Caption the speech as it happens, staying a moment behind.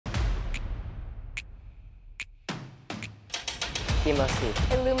immersive,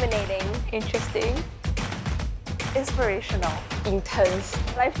 illuminating, interesting, inspirational, intense,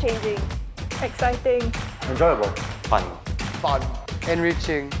 life-changing, exciting, enjoyable, fun,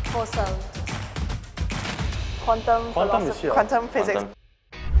 enriching, wholesome. quantum philosophy, quantum physics.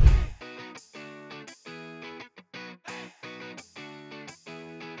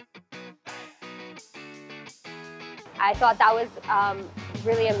 I thought that was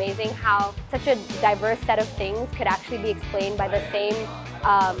really amazing how such a diverse set of things could actually be explained by the same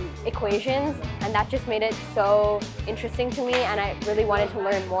equations, and that just made it so interesting to me, and I really wanted to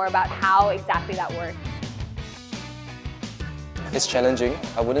learn more about how exactly that works. It's challenging.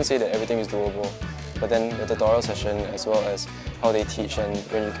 I wouldn't say that everything is doable, but then the tutorial session as well as how they teach and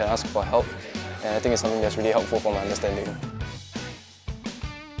when you can ask for help, and I think it's something that's really helpful for my understanding.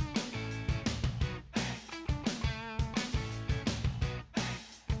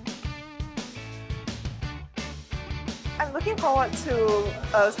 I'm looking forward to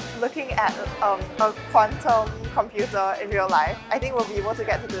looking at a quantum computer in real life. I think we'll be able to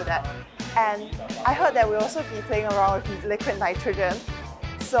get to do that. And I heard that we'll also be playing around with liquid nitrogen.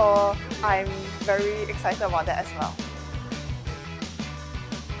 So I'm very excited about that as well.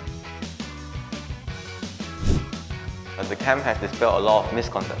 The camp has dispelled a lot of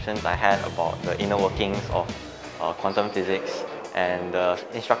misconceptions I had about the inner workings of quantum physics, and the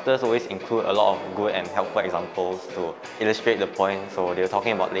instructors always include a lot of good and helpful examples to illustrate the point. So they were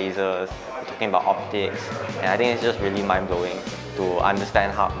talking about lasers, talking about optics, and I think it's just really mind-blowing to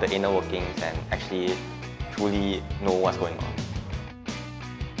understand how the inner workings and actually truly know what's going on.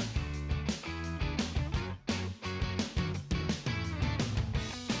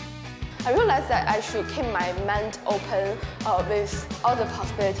 I realized that I should keep my mind open with all the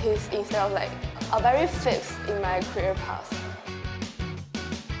possibilities instead of very fixed in my career path.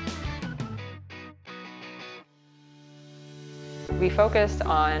 We focused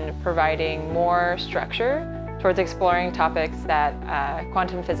on providing more structure towards exploring topics that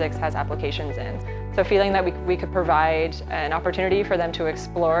quantum physics has applications in. So feeling that we could provide an opportunity for them to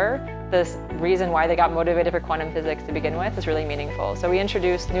explore this reason why they got motivated for quantum physics to begin with is really meaningful. So we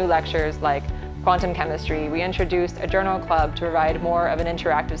introduced new lectures like quantum chemistry. We introduced a journal club to provide more of an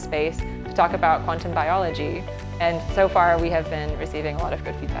interactive space to talk about quantum biology. And so far we have been receiving a lot of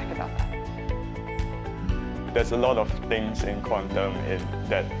good feedback about that. There's a lot of things in quantum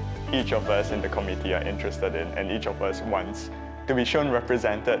that each of us in the committee are interested in, and each of us wants to be shown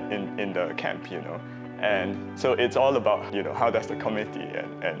represented in the camp, And so it's all about, how does the committee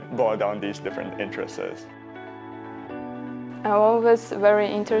and boil down these different interests. Always very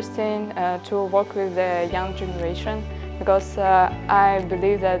interesting to work with the young generation because I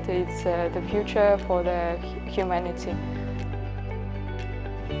believe that it's the future for the humanity.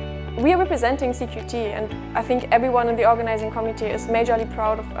 We are representing CQT, and I think everyone in the organizing committee is majorly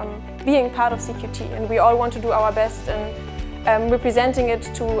proud of being part of CQT, and we all want to do our best in representing it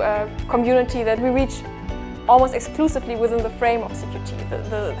to a community that we reach almost exclusively within the frame of CQT,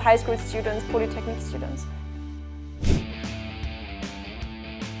 the high school students, polytechnic students.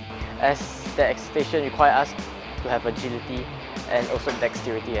 As the station requires us to have agility and also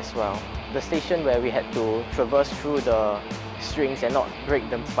dexterity as well. The station where we had to traverse through the strings and not break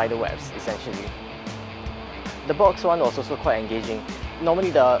the spider webs, essentially. The box one was also quite engaging. Normally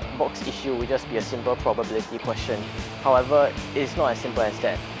the box issue would just be a simple probability question. However, it's not as simple as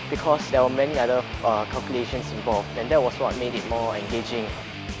that because there were many other calculations involved, and that was what made it more engaging.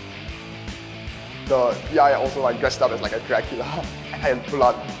 The EI also dressed up as a Dracula and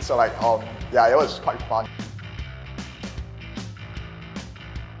blood, so yeah, it was quite fun.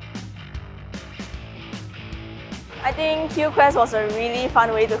 I think QQuest was a really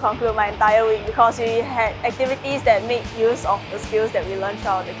fun way to conclude my entire week because we had activities that made use of the skills that we learned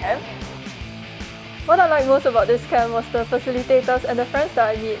throughout the camp. What I like most about this camp was the facilitators and the friends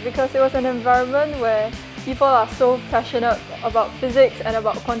that I meet because it was an environment where people are so passionate about physics and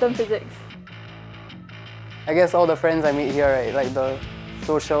about quantum physics. I guess all the friends I meet here, right, like the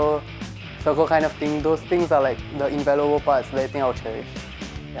social circle kind of thing, those things are the invaluable parts that I think I'll cherish.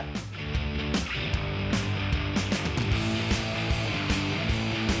 Yeah.